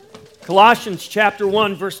Colossians chapter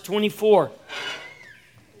 1, verse 24.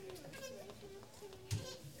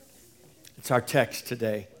 It's our text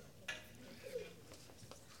today.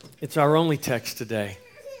 It's our only text today.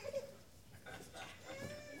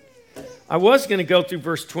 I was going to go through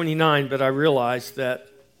verse 29, but I realized that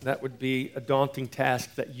that would be a daunting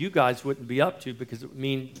task that you guys wouldn't be up to, because it would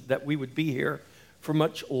mean that we would be here for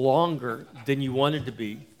much longer than you wanted to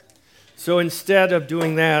be. So instead of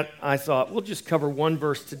doing that, I thought we'll just cover one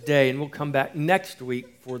verse today, and we'll come back next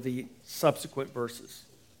week for the subsequent verses.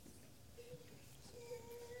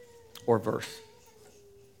 Or verse.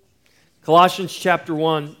 Colossians chapter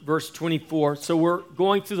 1, verse 24. So we're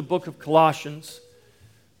going through the book of Colossians,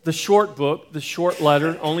 the short book, the short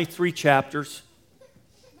letter, only 3 chapters.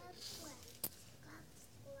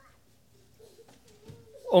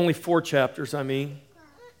 Only 4 chapters, I mean.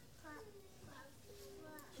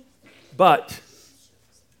 But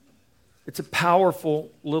it's a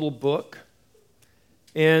powerful little book.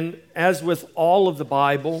 And as with all of the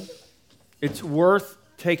Bible, it's worth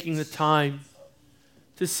taking the time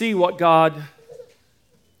to see what God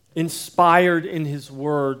inspired in His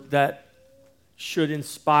Word that should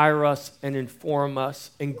inspire us and inform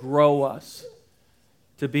us and grow us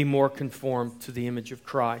to be more conformed to the image of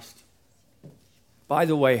Christ. By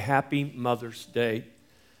the way, happy Mother's Day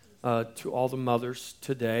to all the mothers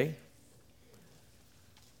today.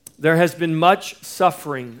 There has been much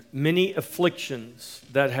suffering, many afflictions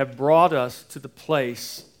that have brought us to the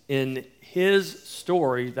place in His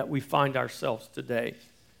story that we find ourselves today.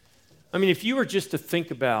 I mean, if you were just to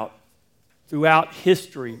think about throughout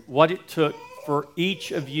history what it took for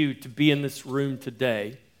each of you to be in this room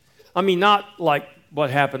today, I mean, not like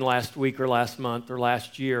what happened last week or last month or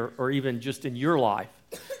last year or even just in your life.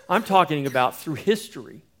 I'm talking about through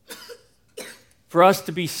history. For us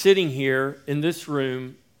to be sitting here in this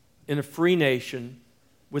room in a free nation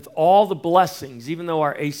with all the blessings, even though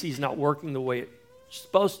our AC is not working the way it's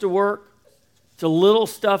supposed to work, it's a little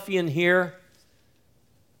stuffy in here.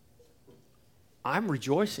 I'm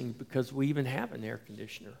rejoicing because we even have an air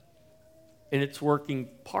conditioner. And it's working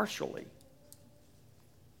partially.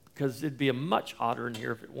 Because it'd be much hotter in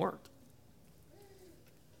here if it weren't.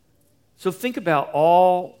 So think about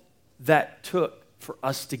all that took for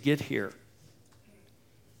us to get here.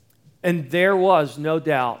 And there was, no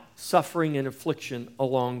doubt, suffering and affliction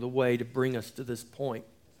along the way to bring us to this point.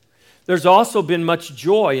 There's also been much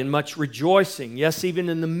joy and much rejoicing, yes, even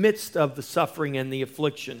in the midst of the suffering and the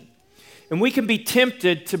affliction. And we can be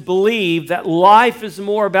tempted to believe that life is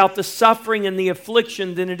more about the suffering and the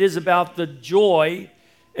affliction than it is about the joy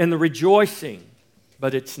and the rejoicing,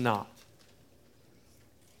 but it's not.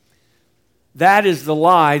 That is the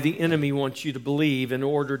lie the enemy wants you to believe in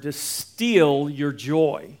order to steal your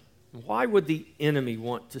joy. Why would the enemy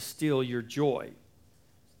want to steal your joy?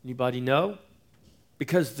 Anybody know?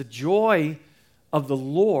 Because the joy of the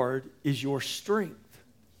Lord is your strength.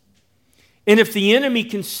 And if the enemy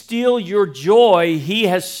can steal your joy, he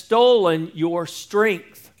has stolen your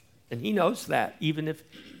strength. And he knows that, even if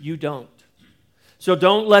you don't. So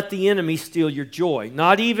don't let the enemy steal your joy,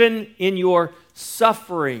 not even in your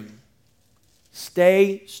suffering.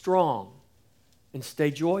 Stay strong and stay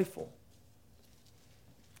joyful.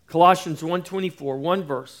 Colossians 1:24, one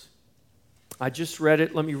verse. I just read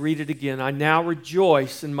it. Let me read it again. I now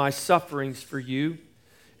rejoice in my sufferings for you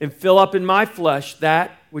and fill up in my flesh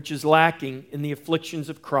that which is lacking in the afflictions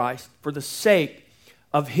of Christ for the sake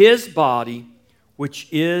of His body, which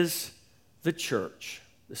is the church.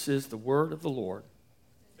 This is the word of the Lord.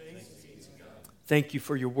 Thank you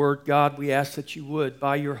for your word, God. We ask that you would,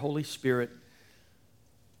 by your Holy Spirit,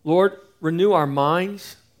 Lord, renew our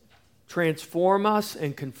minds, transform us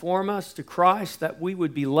and conform us to Christ, that we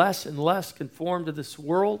would be less and less conformed to this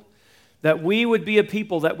world, that we would be a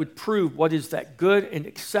people that would prove what is that good and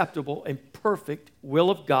acceptable and perfect will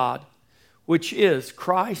of God, which is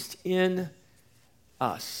Christ in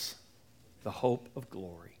us, the hope of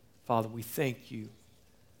glory. Father, we thank you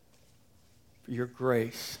for your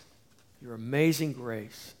grace, your amazing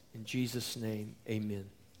grace. In Jesus' name, amen.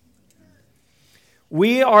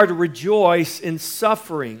 We are to rejoice in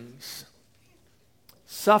sufferings.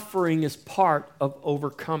 Suffering is part of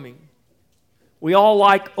overcoming. We all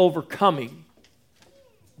like overcoming,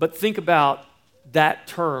 but think about that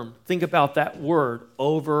term. Think about that word,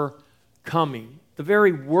 overcoming. The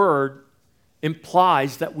very word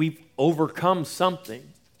implies that we've overcome something.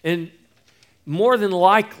 And more than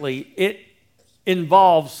likely, it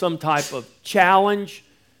involves some type of challenge,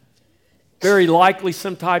 very likely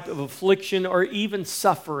some type of affliction or even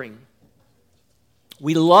suffering.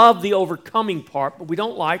 We love the overcoming part, but we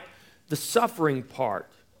don't like the suffering part.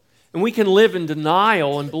 And we can live in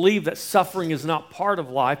denial and believe that suffering is not part of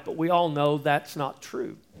life, but we all know that's not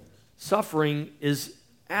true. Suffering is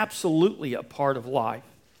absolutely a part of life.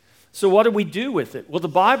 So what do we do with it? Well, the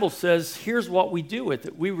Bible says, here's what we do with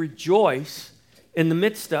it. We rejoice in the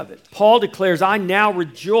midst of it. Paul declares, I now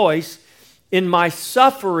rejoice in my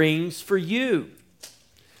sufferings for you.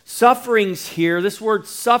 Sufferings here, this word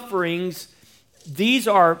sufferings, these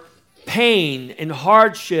are pain and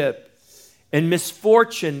hardship and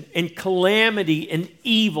misfortune and calamity and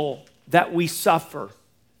evil that we suffer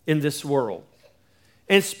in this world.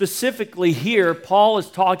 And specifically here, Paul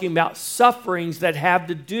is talking about sufferings that have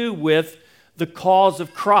to do with the cause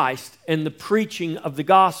of Christ and the preaching of the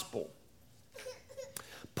gospel.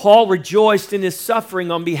 Paul rejoiced in his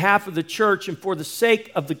suffering on behalf of the church and for the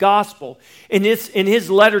sake of the gospel. In his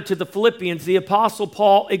letter to the Philippians, the Apostle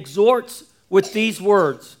Paul exhorts with these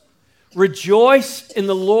words, rejoice in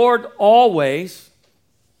the Lord always.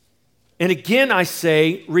 And again I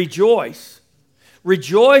say, rejoice.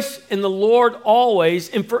 Rejoice in the Lord always.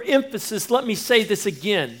 And for emphasis, let me say this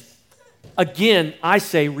again. Again, I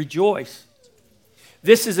say rejoice.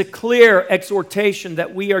 This is a clear exhortation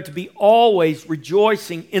that we are to be always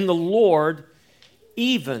rejoicing in the Lord,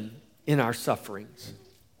 even in our sufferings.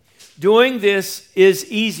 Doing this is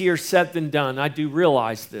easier said than done. I do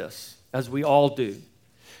realize this, as we all do.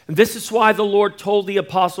 And this is why the Lord told the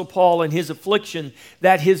Apostle Paul in his affliction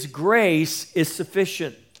that his grace is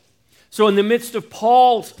sufficient. So in the midst of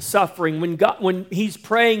Paul's suffering, when he's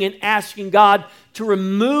praying and asking God to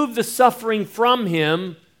remove the suffering from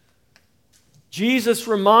him, Jesus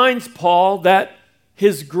reminds Paul that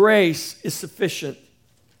his grace is sufficient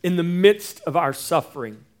in the midst of our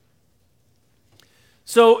suffering.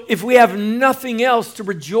 So if we have nothing else to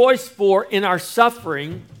rejoice for in our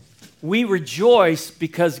suffering, we rejoice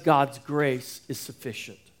because God's grace is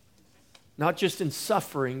sufficient. Not just in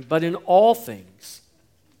suffering, but in all things.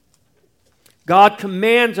 God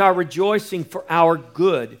commands our rejoicing for our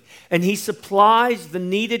good, and He supplies the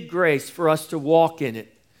needed grace for us to walk in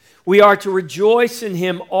it. We are to rejoice in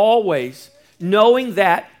Him always, knowing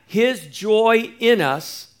that His joy in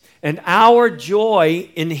us and our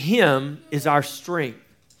joy in Him is our strength.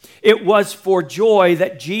 It was for joy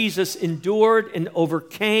that Jesus endured and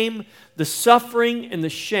overcame the suffering and the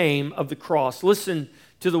shame of the cross. Listen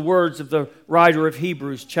to the words of the writer of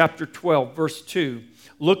Hebrews, chapter 12, verse 2.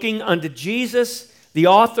 Looking unto Jesus, the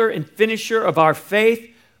author and finisher of our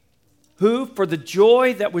faith, who for the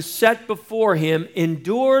joy that was set before Him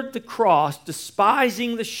endured the cross,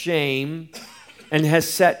 despising the shame, and has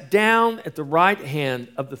sat down at the right hand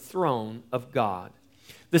of the throne of God.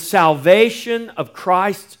 The salvation of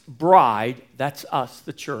Christ's bride, that's us,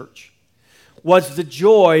 the church, was the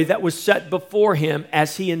joy that was set before Him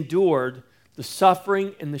as He endured the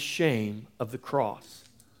suffering and the shame of the cross.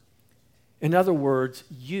 In other words,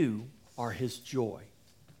 you are His joy.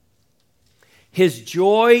 His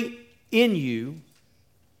joy in you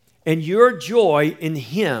and your joy in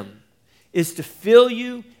Him is to fill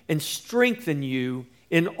you and strengthen you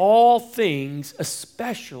in all things,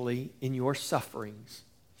 especially in your sufferings.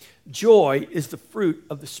 Joy is the fruit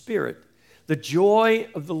of the Spirit. The joy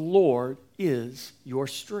of the Lord is your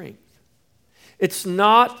strength. It's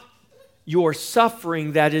not your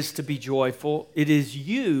suffering that is to be joyful. It is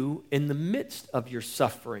you in the midst of your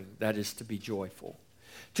suffering that is to be joyful.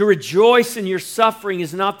 To rejoice in your suffering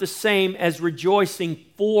is not the same as rejoicing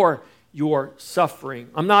for your suffering.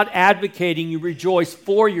 I'm not advocating you rejoice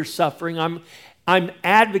for your suffering. I'm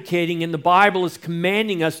advocating, and the Bible is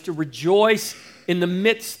commanding us to rejoice in the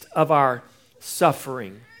midst of our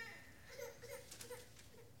suffering.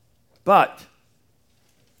 But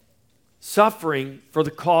suffering for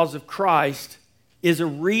the cause of Christ is a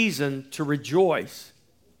reason to rejoice.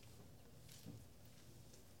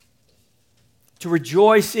 To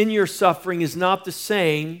rejoice in your suffering is not the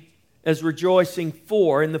same as rejoicing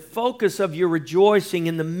for, and the focus of your rejoicing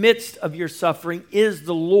in the midst of your suffering is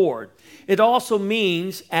the Lord. It also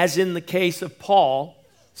means, as in the case of Paul,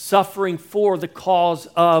 suffering for the cause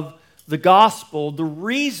of the gospel, the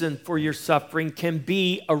reason for your suffering can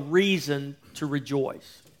be a reason to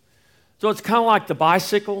rejoice. So it's kind of like the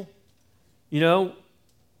bicycle,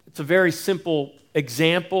 it's a very simple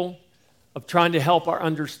example of trying to help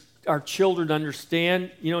our children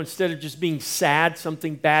understand, instead of just being sad,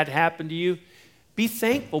 something bad happened to you, be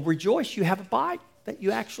thankful, rejoice, you have a bike that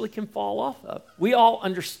you actually can fall off of. We all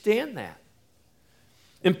understand that.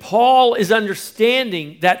 And Paul is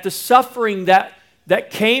understanding that the suffering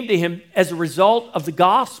that came to him as a result of the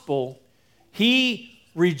gospel, he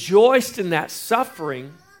rejoiced in that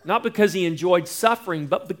suffering, not because he enjoyed suffering,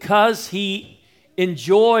 but because he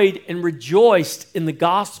enjoyed and rejoiced in the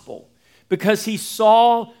gospel. because he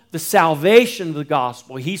saw the salvation of the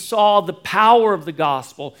gospel. He saw the power of the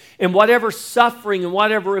gospel. And whatever suffering and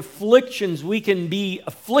whatever afflictions we can be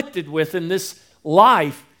afflicted with in this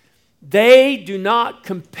life, they do not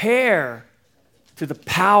compare to the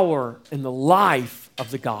power and the life of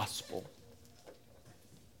the gospel.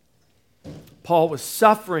 Paul was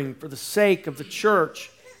suffering for the sake of the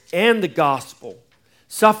church and the gospel.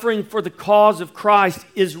 Suffering for the cause of Christ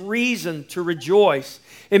is reason to rejoice.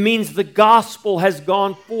 It means the gospel has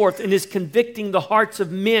gone forth and is convicting the hearts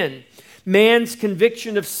of men. Man's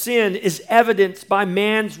conviction of sin is evidenced by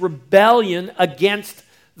man's rebellion against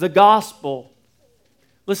the gospel.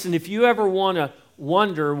 Listen, if you ever want to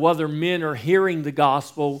wonder whether men are hearing the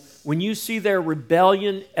gospel, when you see their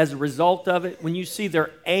rebellion as a result of it, when you see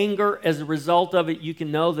their anger as a result of it, you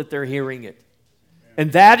can know that they're hearing it.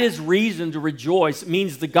 And that is reason to rejoice. It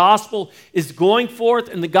means the gospel is going forth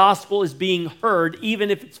and the gospel is being heard, even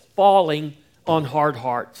if it's falling on hard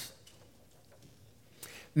hearts.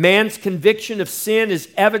 Man's conviction of sin is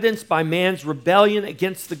evidenced by man's rebellion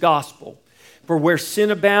against the gospel. For where sin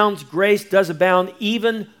abounds, grace does abound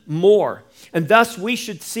even more. And thus we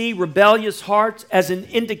should see rebellious hearts as an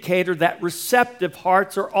indicator that receptive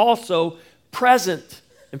hearts are also present.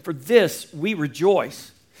 And for this we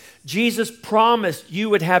rejoice. Jesus promised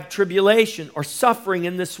you would have tribulation or suffering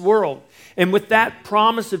in this world. And with that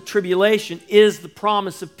promise of tribulation is the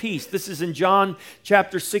promise of peace. This is in John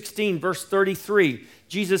chapter 16, verse 33.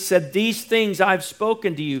 Jesus said, "These things I've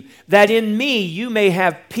spoken to you, that in me you may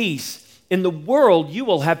have peace. In the world you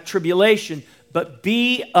will have tribulation, but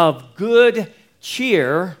be of good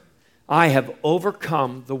cheer. I have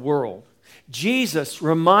overcome the world." Jesus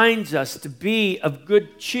reminds us to be of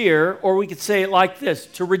good cheer, or we could say it like this,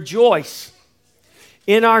 to rejoice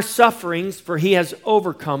in our sufferings, for he has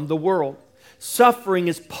overcome the world. Suffering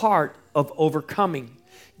is part of overcoming.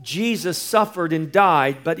 Jesus suffered and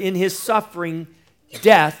died, but in his suffering,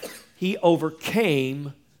 death, he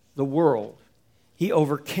overcame the world. He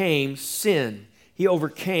overcame sin. He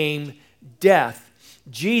overcame death.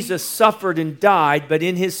 Jesus suffered and died, but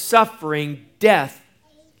in his suffering, death,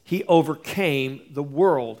 he overcame the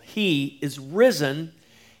world. He is risen.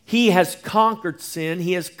 He has conquered sin.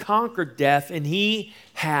 He has conquered death, and he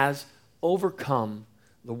has overcome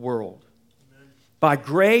the world. Amen. By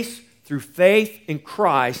grace, through faith in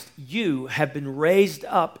Christ, you have been raised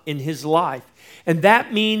up in his life. And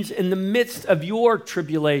that means in the midst of your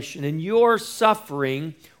tribulation and your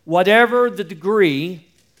suffering, whatever the degree,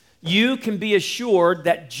 you can be assured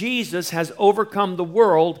that Jesus has overcome the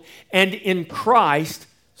world, and in Christ,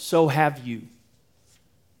 so have you.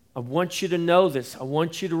 I want you to know this. I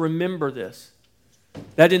want you to remember this.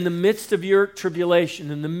 That in the midst of your tribulation,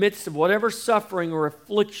 in the midst of whatever suffering or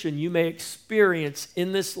affliction you may experience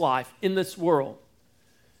in this life, in this world,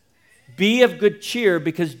 be of good cheer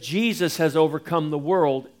because Jesus has overcome the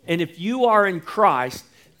world. And if you are in Christ,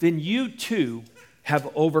 then you too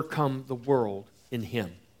have overcome the world in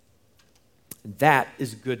him. And that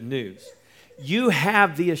is good news. You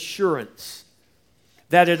have the assurance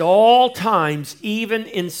that at all times, even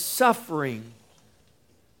in suffering,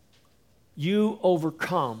 you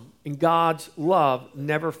overcome, and God's love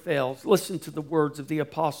never fails. Listen to the words of the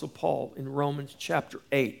Apostle Paul in Romans chapter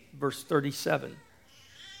 8, verse 37.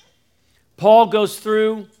 Paul goes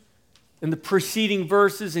through in the preceding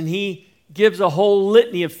verses, and he gives a whole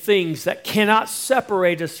litany of things that cannot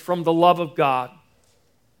separate us from the love of God.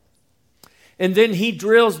 And then he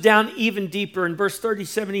drills down even deeper. In verse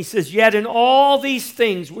 37, he says, "Yet in all these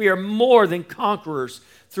things we are more than conquerors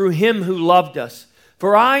through him who loved us.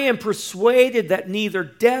 For I am persuaded that neither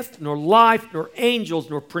death, nor life, nor angels,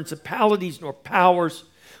 nor principalities, nor powers,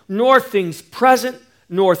 nor things present,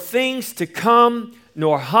 nor things to come,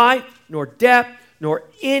 nor height, nor depth, nor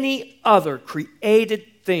any other created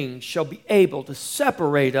thing shall be able to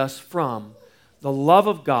separate us from the love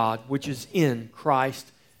of God which is in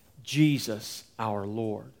Christ Jesus our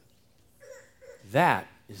Lord." That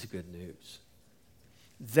is good news.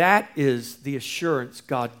 That is the assurance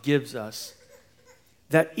God gives us,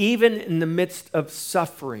 that even in the midst of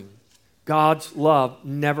suffering, God's love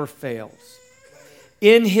never fails.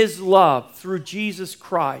 In his love through Jesus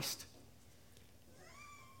Christ,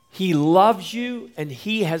 he loves you and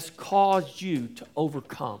he has caused you to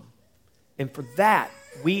overcome. And for that,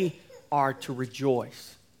 we are to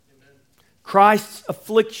rejoice. Christ's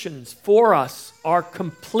afflictions for us are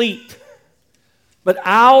complete, but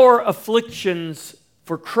our afflictions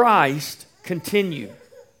for Christ continue.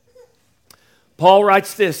 Paul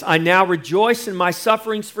writes this, "I now rejoice in my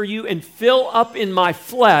sufferings for you and fill up in my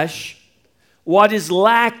flesh what is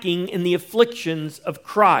lacking in the afflictions of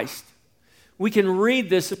Christ." we can read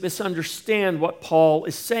this and misunderstand what Paul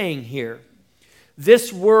is saying here.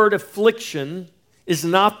 This word affliction is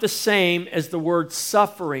not the same as the word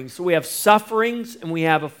suffering. So we have sufferings and we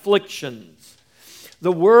have afflictions.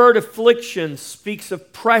 The word affliction speaks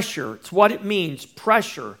of pressure. It's what it means,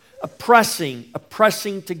 pressure, a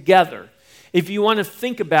pressing together. If you want to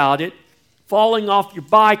think about it, falling off your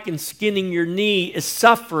bike and skinning your knee is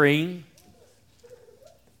suffering.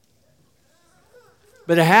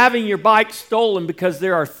 But having your bike stolen because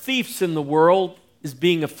there are thieves in the world is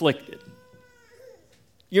being afflicted.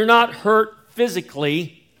 You're not hurt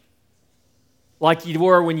physically like you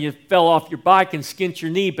were when you fell off your bike and skinned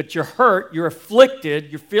your knee, but you're hurt, you're afflicted,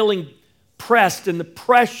 you're feeling pressed in the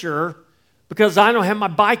pressure because I don't have my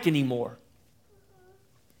bike anymore.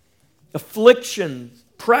 Affliction,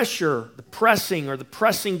 pressure, the pressing or the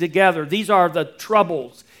pressing together, these are the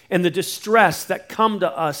troubles and the distress that come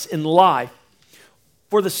to us in life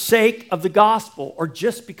for the sake of the gospel or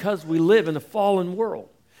just because we live in a fallen world.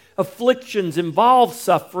 Afflictions involve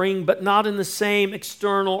suffering, but not in the same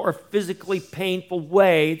external or physically painful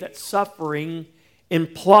way that suffering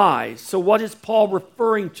implies. So what is Paul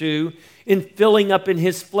referring to in filling up in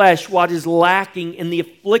his flesh what is lacking in the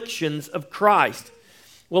afflictions of Christ?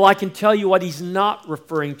 Well, I can tell you what he's not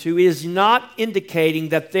referring to. He is not indicating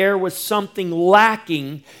that there was something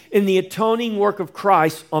lacking in the atoning work of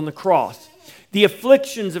Christ on the cross. The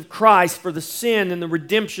afflictions of Christ for the sin and the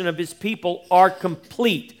redemption of his people are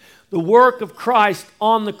complete. The work of Christ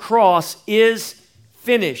on the cross is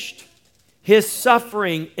finished. His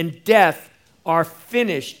suffering and death are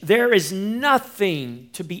finished. There is nothing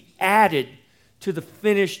to be added to the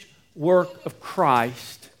finished work of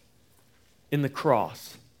Christ in the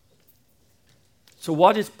cross. So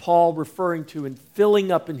what is Paul referring to in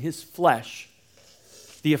filling up in his flesh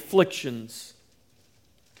the afflictions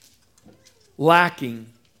lacking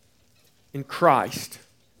in Christ?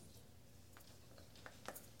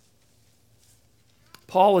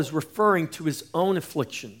 Paul is referring to his own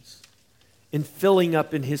afflictions in filling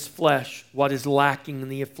up in his flesh what is lacking in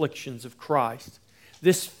the afflictions of Christ.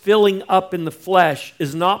 This filling up in the flesh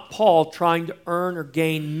is not Paul trying to earn or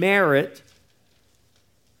gain merit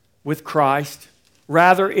with Christ.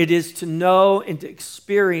 Rather, it is to know and to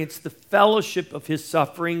experience the fellowship of his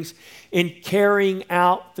sufferings in carrying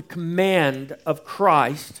out the command of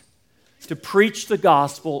Christ to preach the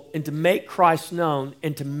gospel and to make Christ known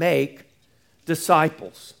and to make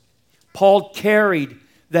disciples. Paul carried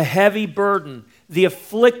the heavy burden, the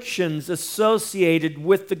afflictions associated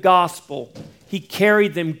with the gospel. He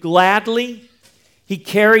carried them gladly. He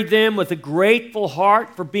carried them with a grateful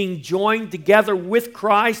heart for being joined together with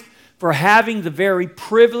Christ, for having the very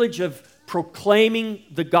privilege of proclaiming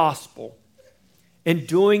the gospel and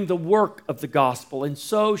doing the work of the gospel. And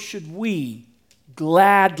so should we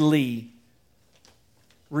gladly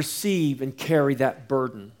receive and carry that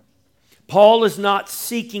burden. Paul is not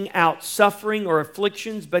seeking out suffering or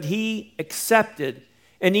afflictions, but he accepted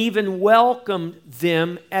and even welcomed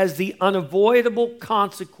them as the unavoidable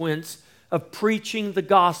consequence of preaching the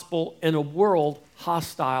gospel in a world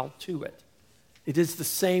hostile to it. It is the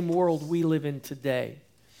same world we live in today.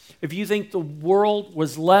 If you think the world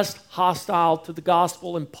was less hostile to the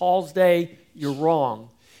gospel in Paul's day, you're wrong.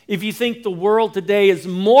 If you think the world today is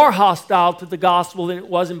more hostile to the gospel than it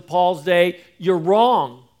was in Paul's day, you're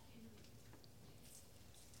wrong.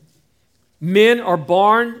 Men are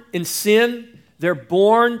born in sin. They're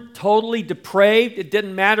born totally depraved. It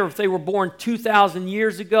didn't matter if they were born 2,000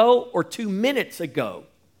 years ago or 2 minutes ago.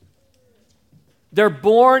 They're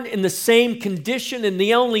born in the same condition, and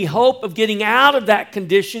the only hope of getting out of that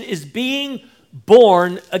condition is being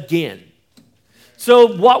born again.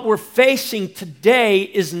 So what we're facing today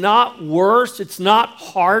is not worse. It's not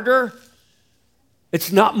harder.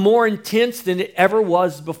 It's not more intense than it ever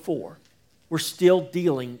was before. We're still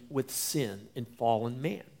dealing with sin and fallen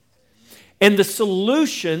man. And the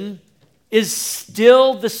solution is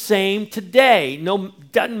still the same today. No,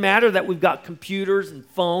 doesn't matter that we've got computers and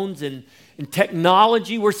phones and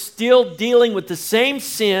technology. We're still dealing with the same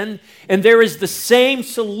sin, and there is the same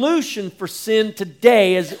solution for sin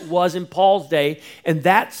today as it was in Paul's day, and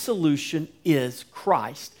that solution is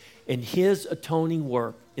Christ and his atoning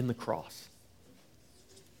work in the cross.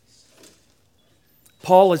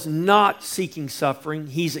 Paul is not seeking suffering.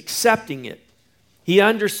 He's accepting it. He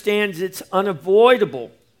understands it's unavoidable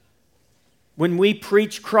when we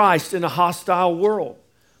preach Christ in a hostile world.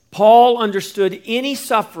 Paul understood any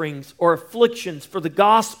sufferings or afflictions for the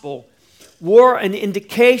gospel were an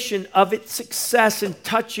indication of its success in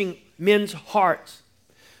touching men's hearts.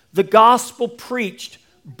 The gospel preached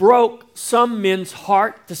broke some men's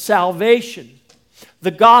heart to salvation.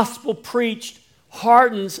 the gospel preached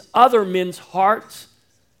hardens other men's hearts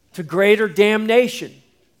to greater damnation.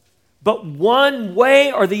 But one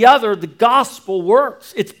way or the other, the gospel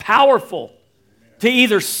works. It's powerful to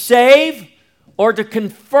either save or to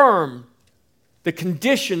confirm the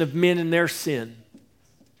condition of men in their sin.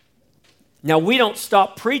 Now, we don't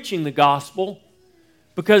stop preaching the gospel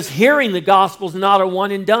because hearing the gospel is not a one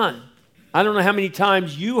and done. I don't know how many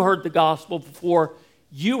times you heard the gospel before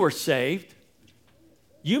you were saved.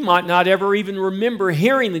 You might not ever even remember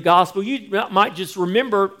hearing the gospel. You might just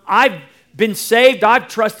remember, I've been saved, I've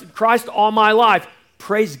trusted Christ all my life.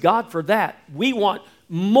 Praise God for that. We want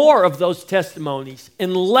more of those testimonies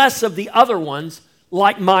and less of the other ones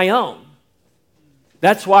like my own.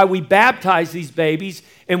 That's why we baptize these babies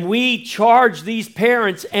and we charge these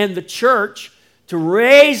parents and the church to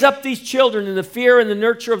raise up these children in the fear and the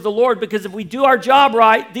nurture of the Lord, because if we do our job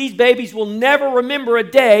right, these babies will never remember a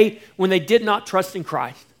day when they did not trust in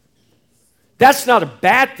Christ. That's not a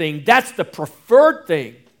bad thing. That's the preferred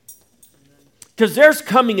thing. Because there's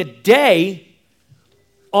coming a day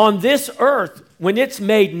on this earth when it's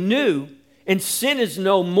made new and sin is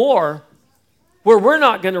no more, where we're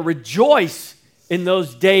not going to rejoice in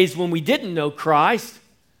those days when we didn't know Christ.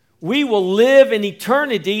 We will live in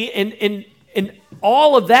eternity, and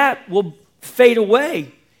all of that will fade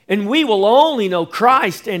away. And we will only know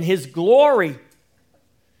Christ and His glory.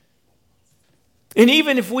 And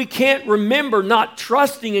even if we can't remember not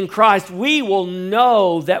trusting in Christ, we will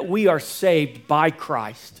know that we are saved by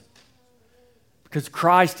Christ. Because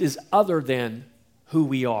Christ is other than who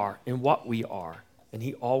we are and what we are. And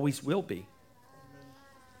He always will be.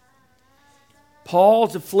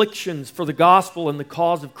 Paul's afflictions for the gospel and the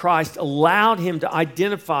cause of Christ allowed him to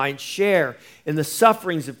identify and share in the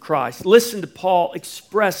sufferings of Christ. Listen to Paul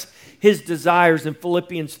express his desires in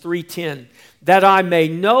Philippians 3:10, that I may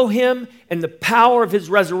know Him and the power of His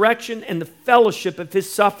resurrection and the fellowship of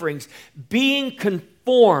His sufferings, being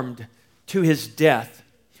conformed to His death.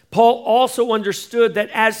 Paul also understood that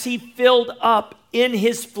as he filled up in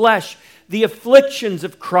his flesh the afflictions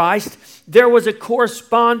of Christ, there was a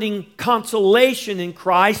corresponding consolation in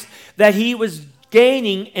Christ that he was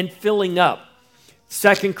gaining and filling up.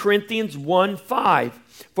 2 Corinthians 1:5,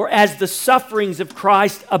 for as the sufferings of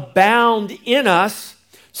Christ abound in us,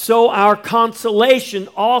 so our consolation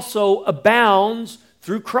also abounds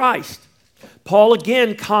through Christ. Paul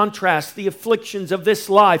again contrasts the afflictions of this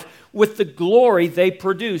life with the glory they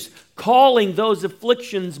produce, calling those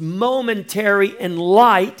afflictions momentary and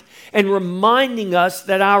light, and reminding us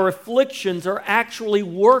that our afflictions are actually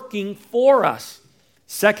working for us.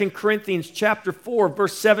 2 Corinthians chapter 4,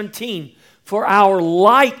 verse 17, for our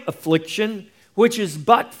light affliction, which is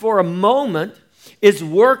but for a moment, is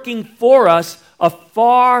working for us a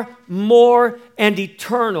far more and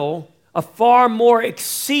eternal, a far more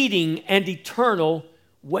exceeding and eternal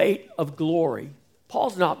weight of glory.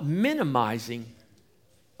 Paul's not minimizing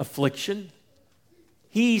affliction.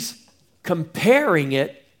 He's comparing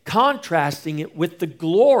it, contrasting it with the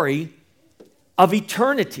glory of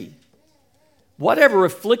eternity. Whatever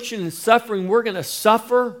affliction and suffering we're going to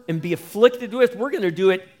suffer and be afflicted with, we're going to do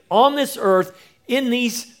it on this earth in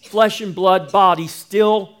these flesh and blood bodies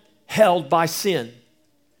still held by sin.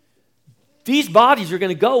 These bodies are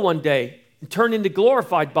going to go one day and turn into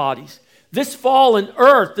glorified bodies. This fallen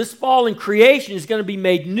earth, this fallen creation is going to be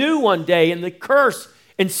made new one day, and the curse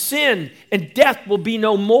and sin and death will be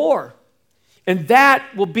no more. And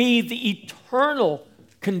that will be the eternal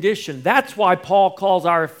condition. That's why Paul calls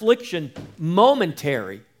our affliction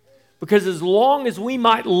momentary. Because as long as we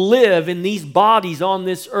might live in these bodies on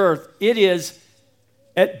this earth, it is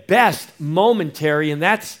at best momentary, and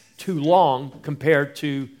that's too long compared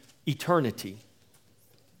to eternity.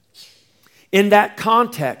 In that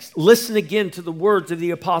context, listen again to the words of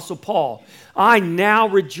the Apostle Paul. I now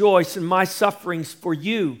rejoice in my sufferings for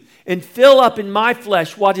you, and fill up in my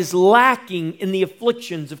flesh what is lacking in the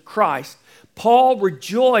afflictions of Christ. Paul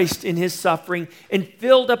rejoiced in his suffering and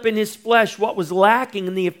filled up in his flesh what was lacking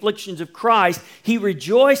in the afflictions of Christ. He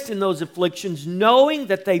rejoiced in those afflictions, knowing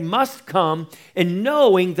that they must come and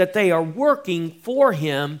knowing that they are working for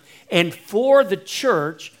him and for the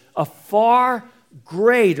church a far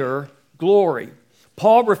greater glory.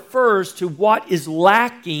 Paul refers to what is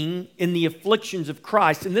lacking in the afflictions of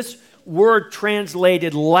Christ. And this word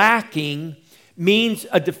translated lacking means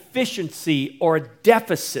a deficiency or a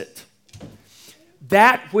deficit.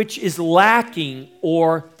 That which is lacking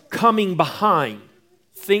or coming behind.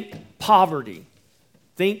 Think poverty.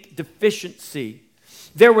 Think deficiency.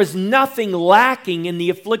 There was nothing lacking in the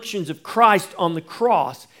afflictions of Christ on the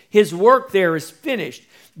cross. His work there is finished.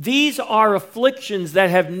 These are afflictions that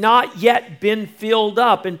have not yet been filled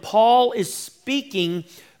up. And Paul is speaking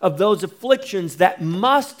of those afflictions that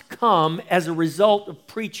must come as a result of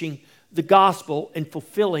preaching the gospel and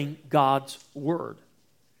fulfilling God's word.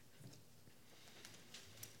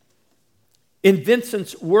 In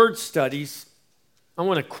Vincent's word studies, I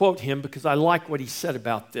want to quote him because I like what he said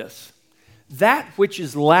about this. That which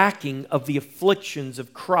is lacking of the afflictions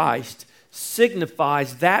of Christ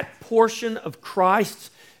signifies that portion of Christ's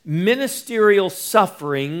ministerial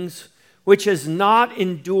sufferings which was not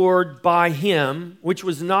endured by him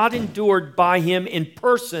in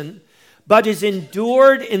person, but is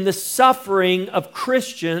endured in the suffering of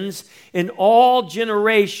Christians in all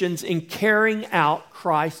generations in carrying out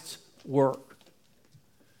Christ's work.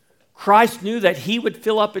 Christ knew that he would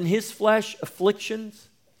fill up in his flesh afflictions.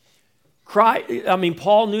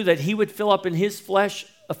 Paul knew that he would fill up in his flesh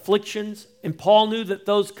afflictions, and Paul knew that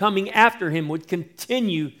those coming after him would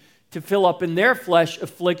continue to fill up in their flesh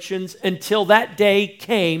afflictions until that day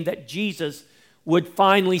came that Jesus would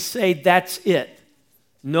finally say, that's it.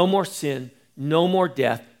 No more sin, no more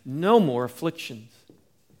death, no more afflictions.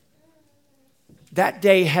 That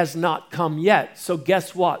day has not come yet. So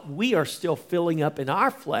guess what? We are still filling up in our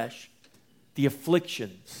flesh the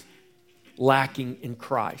afflictions lacking in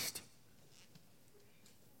Christ.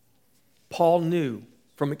 Paul knew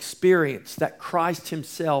from experience that Christ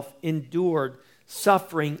himself endured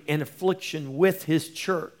suffering and affliction with his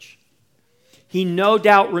church. He no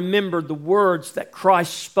doubt remembered the words that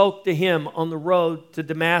Christ spoke to him on the road to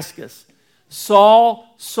Damascus.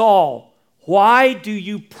 Saul, Saul, why do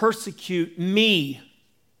you persecute me?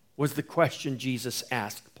 Was the question Jesus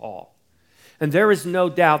asked Paul. And there is no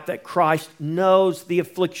doubt that Christ knows the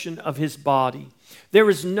affliction of his body. There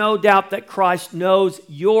is no doubt that Christ knows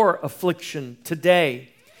your affliction today.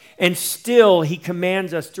 And still he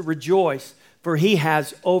commands us to rejoice, for he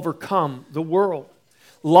has overcome the world.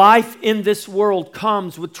 Life in this world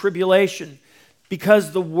comes with tribulation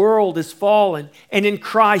because the world is fallen. And in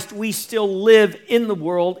Christ we still live in the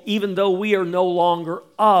world even though we are no longer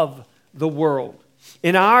of the world.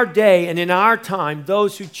 In our day and in our time,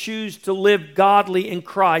 those who choose to live godly in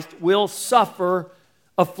Christ will suffer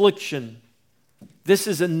affliction. This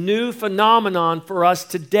is a new phenomenon for us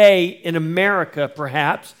today in America,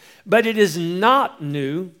 perhaps, but it is not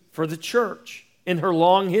new for the church in her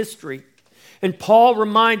long history. And Paul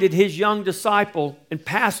reminded his young disciple and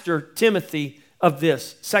pastor Timothy of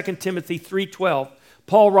this. 2 Timothy 3:12.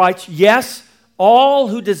 Paul writes, yes, all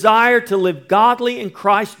who desire to live godly in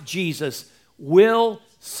Christ Jesus will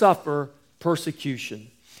suffer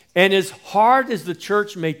persecution. And as hard as the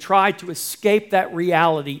church may try to escape that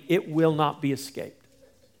reality, it will not be escaped.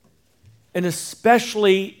 And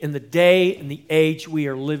especially in the day and the age we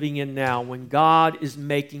are living in now, when God is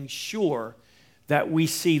making sure that we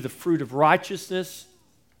see the fruit of righteousness,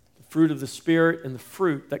 the fruit of the Spirit, and the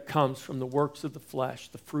fruit that comes from the works of the flesh,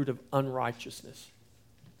 the fruit of unrighteousness.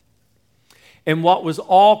 And what was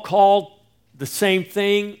all called the same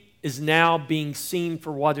thing is now being seen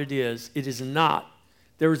for what it is. It is not.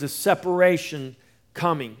 There is a separation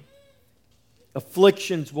coming.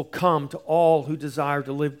 Afflictions will come to all who desire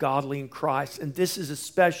to live godly in Christ. And this is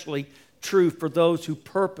especially true for those who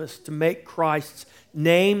purpose to make Christ's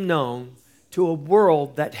name known to a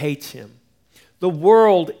world that hates him. The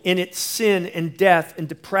world in its sin and death and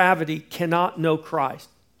depravity cannot know Christ.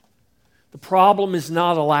 The problem is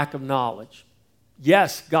not a lack of knowledge.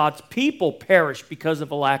 Yes, God's people perish because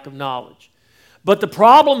of a lack of knowledge. But the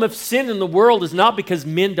problem of sin in the world is not because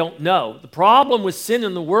men don't know. The problem with sin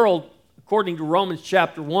in the world, according to Romans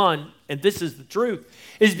chapter 1, and this is the truth,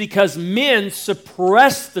 is because men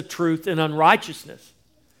suppress the truth in unrighteousness.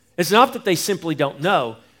 It's not that they simply don't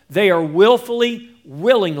know. They are willfully,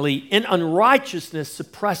 willingly, in unrighteousness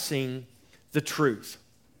suppressing the truth.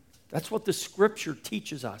 That's what the Scripture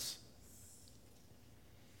teaches us.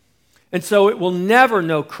 And so it will never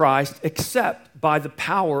know Christ except by the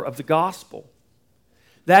power of the gospel.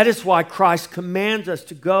 That is why Christ commands us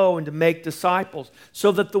to go and to make disciples,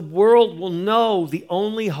 so that the world will know the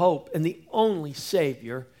only hope and the only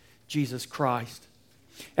Savior, Jesus Christ.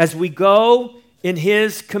 As we go in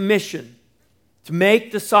his commission to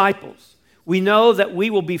make disciples, we know that we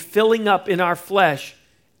will be filling up in our flesh,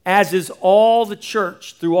 as is all the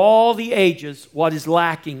church through all the ages, what is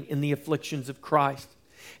lacking in the afflictions of Christ.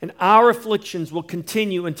 And our afflictions will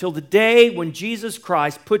continue until the day when Jesus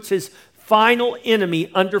Christ puts his final enemy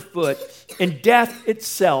underfoot and death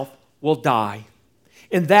itself will die.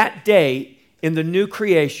 In that day, in the new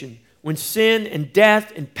creation, when sin and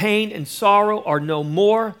death and pain and sorrow are no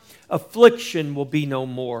more, affliction will be no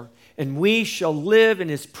more, and we shall live in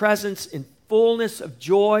his presence in fullness of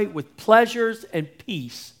joy with pleasures and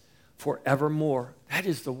peace forevermore. That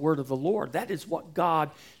is the word of the Lord. That is what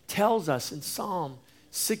God tells us in Psalm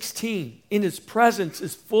 16. In his presence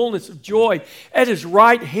is fullness of joy. At his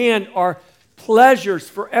right hand are pleasures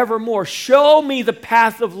forevermore. Show me the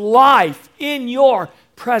path of life. In your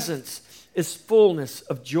presence is fullness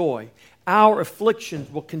of joy. Our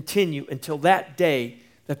afflictions will continue until that day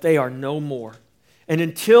that they are no more. And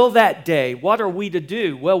until that day, what are we to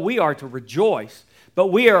do? Well, we are to rejoice, but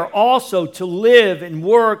we are also to live and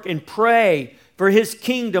work and pray for his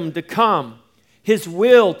kingdom to come, his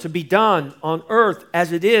will to be done on earth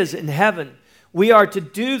as it is in heaven. We are to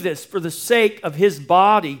do this for the sake of his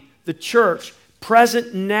body, the church,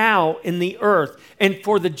 present now in the earth, and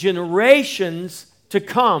for the generations to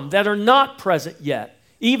come that are not present yet.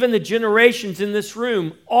 Even the generations in this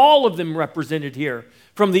room, all of them represented here,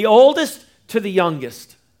 from the oldest to the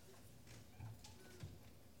youngest.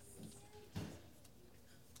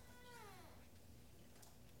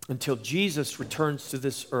 Until Jesus returns to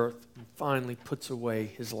this earth and finally puts away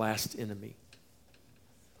his last enemy.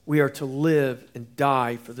 We are to live and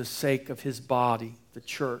die for the sake of his body, the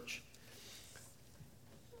church.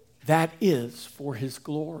 That is for his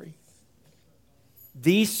glory.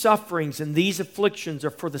 These sufferings and these afflictions are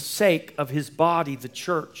for the sake of his body, the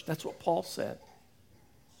church. That's what Paul said.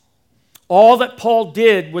 All that Paul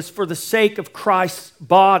did was for the sake of Christ's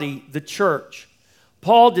body, the church.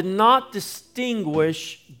 Paul did not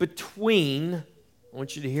distinguish between, I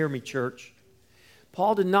want you to hear me, church.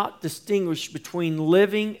 Paul did not distinguish between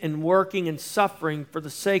living and working and suffering for the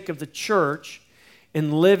sake of the church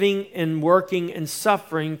and living and working and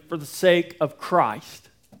suffering for the sake of Christ.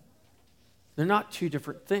 They're not two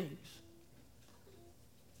different things.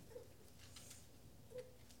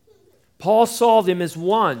 Paul saw them as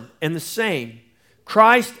one and the same.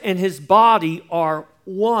 Christ and his body are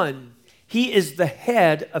one. He is the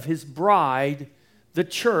head of his bride, the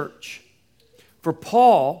church. For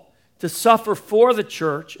Paul to suffer for the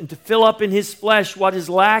church and to fill up in his flesh what is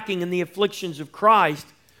lacking in the afflictions of Christ,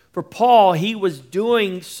 for Paul, he was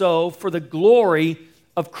doing so for the glory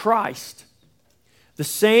of Christ. The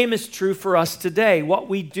same is true for us today. What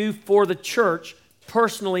we do for the church,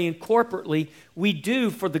 personally and corporately, we do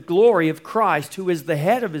for the glory of Christ, who is the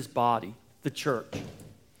head of his body, the church.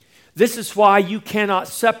 This is why you cannot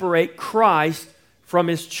separate Christ from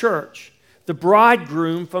his church, the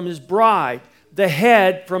bridegroom from his bride, the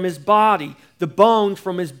head from his body, the bone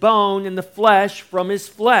from his bone, and the flesh from his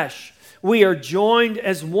flesh. We are joined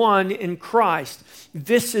as one in Christ.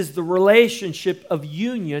 This is the relationship of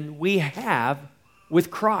union we have with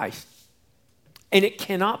Christ. And it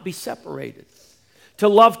cannot be separated. To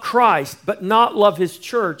love Christ but not love his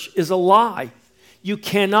church is a lie. You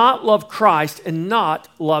cannot love Christ and not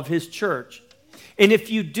love his church. And if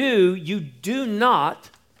you do, you do not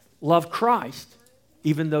love Christ,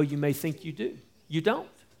 even though you may think you do. You don't.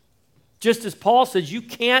 Just as Paul says, you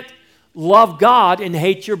can't love God and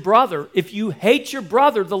hate your brother. If you hate your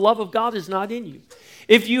brother, the love of God is not in you.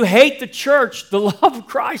 If you hate the church, the love of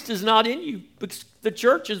Christ is not in you, because the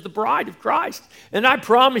church is the bride of Christ. And I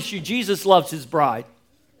promise you, Jesus loves his bride.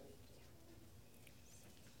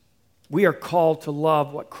 We are called to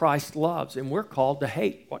love what Christ loves, and we're called to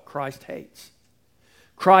hate what Christ hates.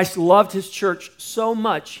 Christ loved his church so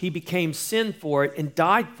much, he became sin for it and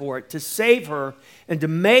died for it to save her and to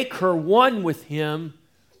make her one with him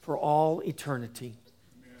for all eternity.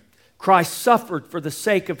 Christ suffered for the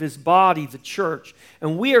sake of his body, the church,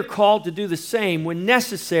 and we are called to do the same when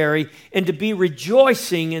necessary and to be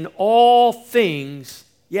rejoicing in all things,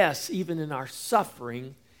 yes, even in our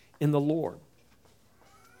suffering in the Lord.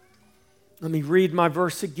 Let me read my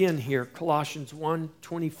verse again here, Colossians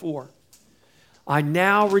 1:24. I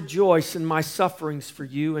now rejoice in my sufferings for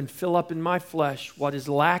you and fill up in my flesh what is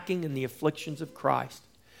lacking in the afflictions of Christ,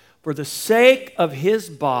 for the sake of his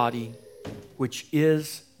body, which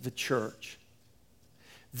is the church.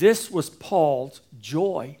 This was Paul's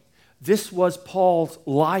joy. This was Paul's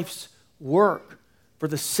life's work for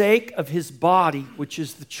the sake of his body, which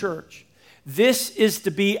is the church. This is to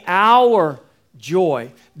be our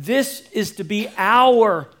joy. This is to be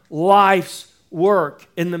our life's work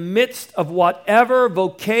in the midst of whatever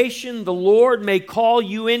vocation the Lord may call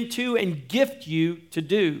you into and gift you to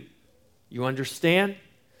do. You understand?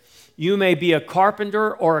 You may be a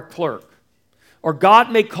carpenter or a clerk. Or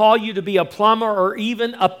God may call you to be a plumber or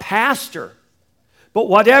even a pastor. But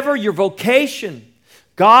whatever your vocation,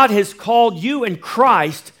 God has called you in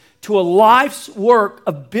Christ to a life's work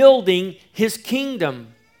of building his kingdom.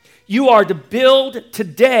 You are to build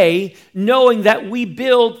today knowing that we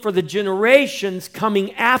build for the generations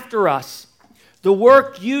coming after us. The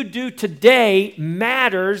work you do today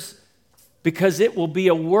matters because it will be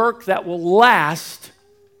a work that will last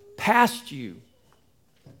past you.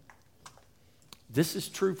 This is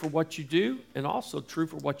true for what you do and also true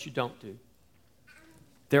for what you don't do.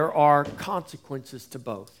 There are consequences to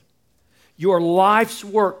both. Your life's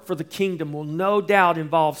work for the kingdom will no doubt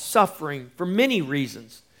involve suffering for many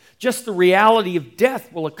reasons. Just the reality of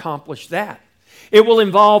death will accomplish that. It will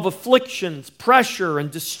involve afflictions, pressure, and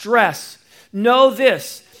distress. Know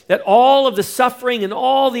this, that all of the suffering and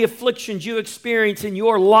all the afflictions you experience in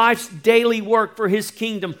your life's daily work for His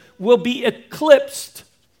kingdom will be eclipsed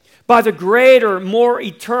by the greater, more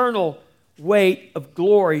eternal weight of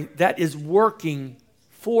glory that is working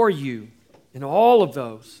for you in all of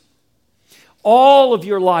those. All of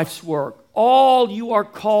your life's work, all you are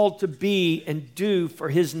called to be and do for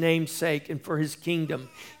His name's sake and for His kingdom,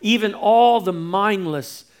 even all the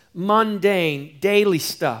mindless, mundane, daily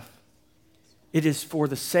stuff, it is for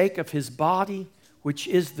the sake of His body, which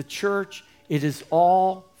is the church. It is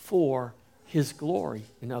all for His glory,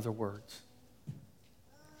 in other words.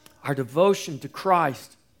 Our devotion to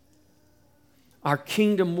Christ, our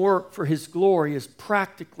kingdom work for His glory is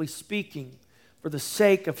practically speaking for the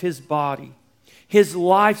sake of His body. His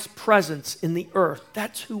life's presence in the earth.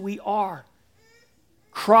 That's who we are.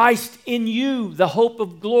 Christ in you, the hope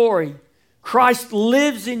of glory. Christ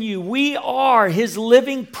lives in you. We are His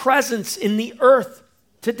living presence in the earth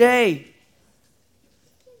today.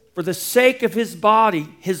 For the sake of His body,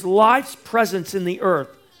 His life's presence in the earth,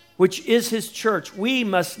 which is His church, we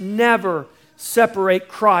must never separate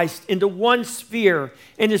Christ into one sphere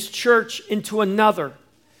and His church into another.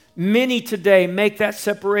 Many today make that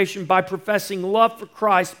separation by professing love for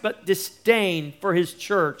Christ but disdain for His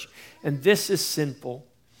church. And this is sinful.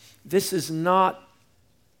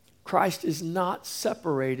 Christ is not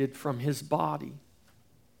separated from His body.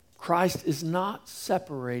 Christ is not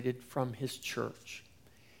separated from His church.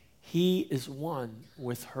 He is one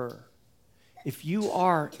with her. If you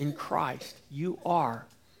are in Christ, you are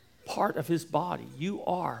part of His body. You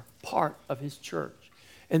are part of His church.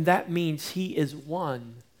 And that means He is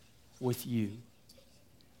one with you.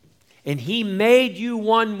 And He made you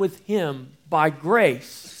one with Him by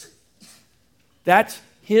grace. That's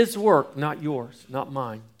His work, not yours, not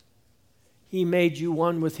mine. He made you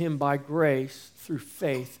one with Him by grace through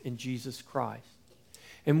faith in Jesus Christ.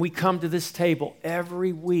 And we come to this table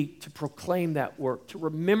every week to proclaim that work, to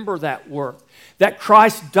remember that work, that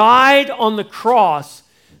Christ died on the cross,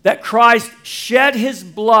 that Christ shed His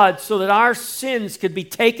blood so that our sins could be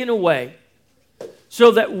taken away,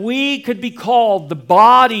 so that we could be called the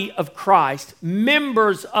body of Christ,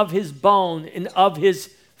 members of His bone and of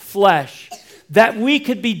His flesh, that we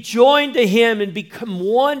could be joined to Him and become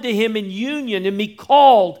one to Him in union and be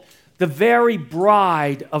called the very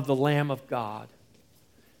bride of the Lamb of God.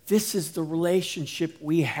 This is the relationship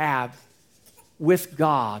we have with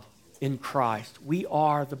God in Christ. We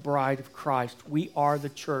are the bride of Christ. We are the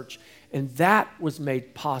church. And that was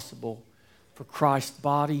made possible for Christ's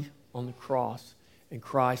body on the cross and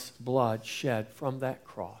Christ's blood shed from that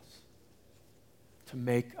cross to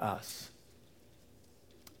make us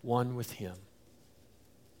one with Him.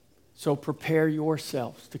 So prepare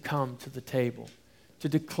yourselves to come to the table, to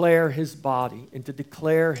declare His body and to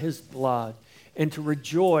declare His blood and to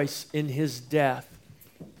rejoice in His death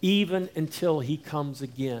even until He comes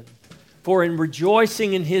again. For in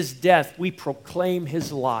rejoicing in His death, we proclaim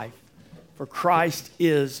His life. For Christ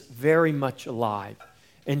is very much alive,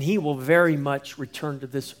 and He will very much return to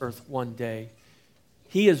this earth one day.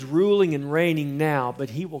 He is ruling and reigning now,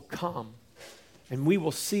 but He will come, and we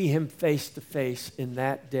will see Him face to face in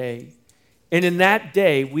that day. And in that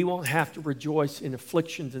day, we won't have to rejoice in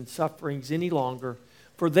afflictions and sufferings any longer,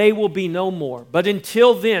 for they will be no more. But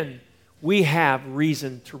until then, we have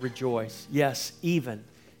reason to rejoice. Yes, even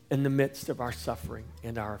in the midst of our suffering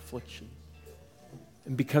and our affliction.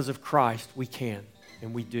 And because of Christ, we can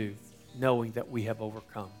and we do, knowing that we have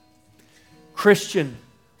overcome. Christian,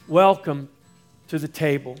 welcome to the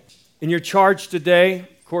table. In your charge today,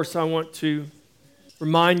 of course, I want to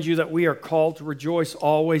remind you that we are called to rejoice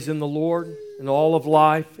always in the Lord, in all of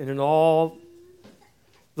life, and in all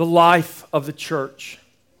the life of the church,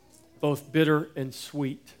 both bitter and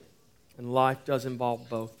sweet. And life does involve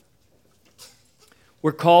both.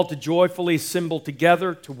 We're called to joyfully assemble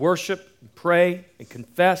together to worship and pray and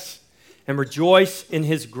confess and rejoice in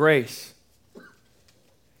His grace.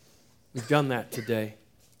 We've done that today.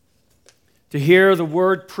 To hear the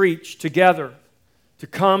word preached together, to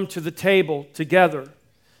come to the table together,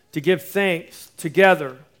 to give thanks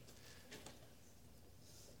together.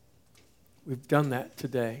 We've done that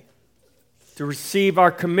today. To receive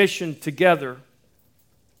our commission together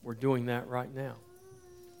We're doing that right now.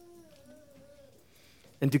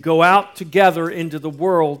 And to go out together into the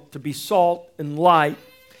world to be salt and light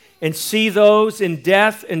and see those in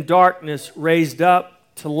death and darkness raised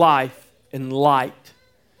up to life and light.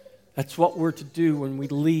 That's what we're to do when we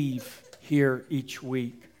leave here each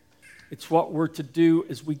week. It's what we're to do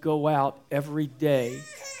as we go out every day,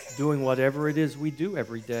 doing whatever it is we do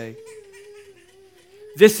every day.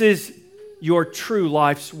 This is your true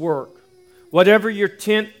life's work. Whatever your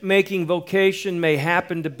tent-making vocation may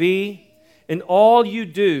happen to be, in all you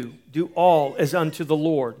do, do all as unto the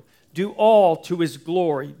Lord. Do all to His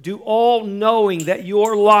glory. Do all knowing that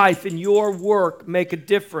your life and your work make a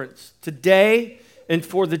difference today and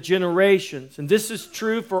for the generations. And this is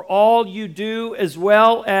true for all you do as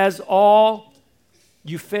well as all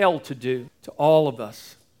you fail to do. To all of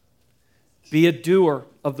us. Be a doer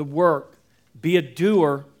of the work. Be a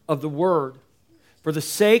doer of the word. For the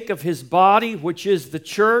sake of His body, which is the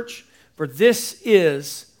church, for this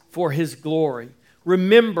is for His glory.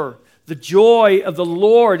 Remember, the joy of the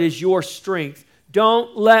Lord is your strength.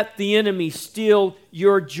 Don't let the enemy steal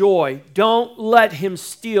your joy. Don't let him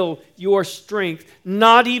steal your strength,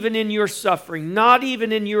 not even in your suffering, not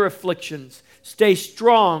even in your afflictions. Stay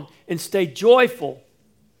strong and stay joyful.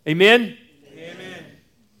 Amen? Amen.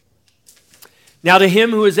 Now to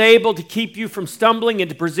Him who is able to keep you from stumbling and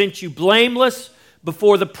to present you blameless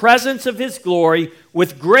before the presence of His glory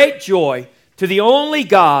with great joy, to the only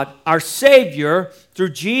God, our Savior, through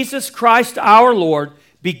Jesus Christ our Lord,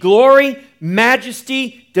 be glory,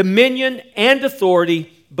 majesty, dominion, and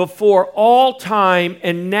authority before all time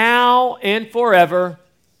and now and forever.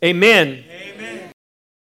 Amen. Amen.